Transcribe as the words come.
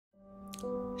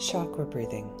Chakra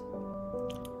breathing.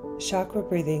 Chakra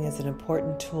breathing is an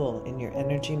important tool in your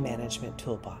energy management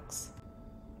toolbox.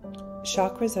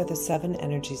 Chakras are the 7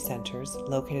 energy centers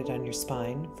located on your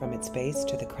spine from its base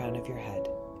to the crown of your head.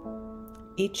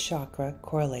 Each chakra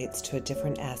correlates to a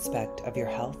different aspect of your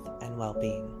health and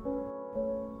well-being.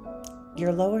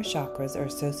 Your lower chakras are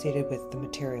associated with the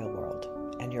material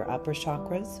world, and your upper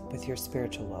chakras with your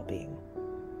spiritual well-being.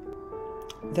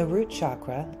 The root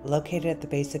chakra, located at the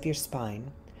base of your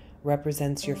spine,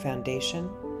 represents your foundation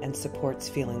and supports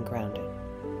feeling grounded.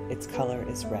 Its color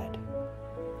is red.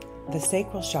 The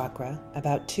sacral chakra,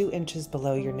 about 2 inches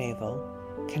below your navel,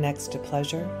 connects to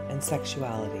pleasure and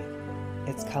sexuality.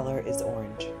 Its color is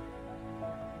orange.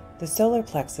 The solar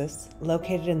plexus,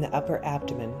 located in the upper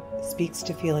abdomen, speaks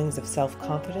to feelings of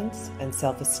self-confidence and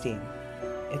self-esteem.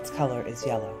 Its color is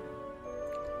yellow.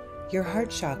 Your heart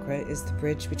chakra is the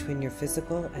bridge between your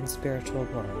physical and spiritual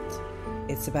worlds.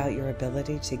 It's about your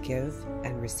ability to give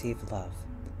and receive love.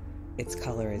 Its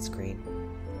color is green.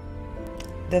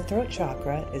 The throat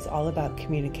chakra is all about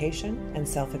communication and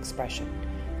self-expression,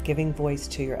 giving voice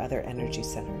to your other energy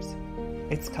centers.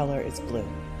 Its color is blue.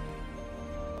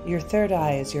 Your third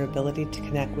eye is your ability to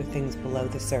connect with things below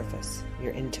the surface,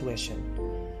 your intuition.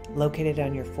 Located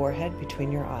on your forehead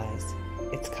between your eyes,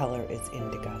 its color is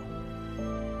indigo.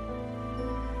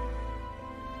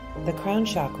 The crown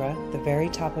chakra, the very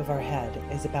top of our head,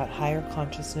 is about higher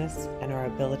consciousness and our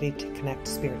ability to connect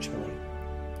spiritually.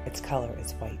 Its color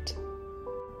is white.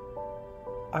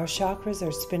 Our chakras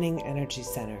are spinning energy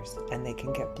centers, and they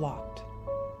can get blocked.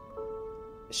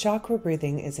 Chakra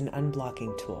breathing is an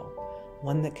unblocking tool,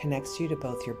 one that connects you to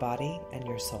both your body and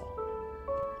your soul.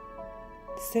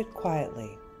 Sit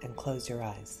quietly and close your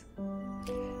eyes.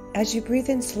 As you breathe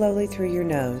in slowly through your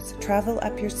nose, travel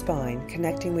up your spine,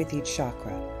 connecting with each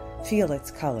chakra. Feel its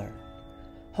color.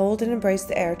 Hold and embrace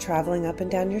the air traveling up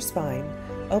and down your spine,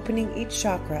 opening each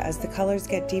chakra as the colors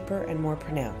get deeper and more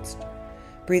pronounced.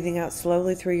 Breathing out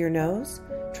slowly through your nose,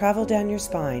 travel down your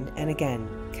spine and again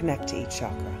connect to each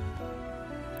chakra.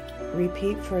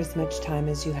 Repeat for as much time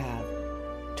as you have.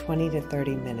 20 to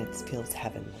 30 minutes feels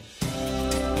heavenly.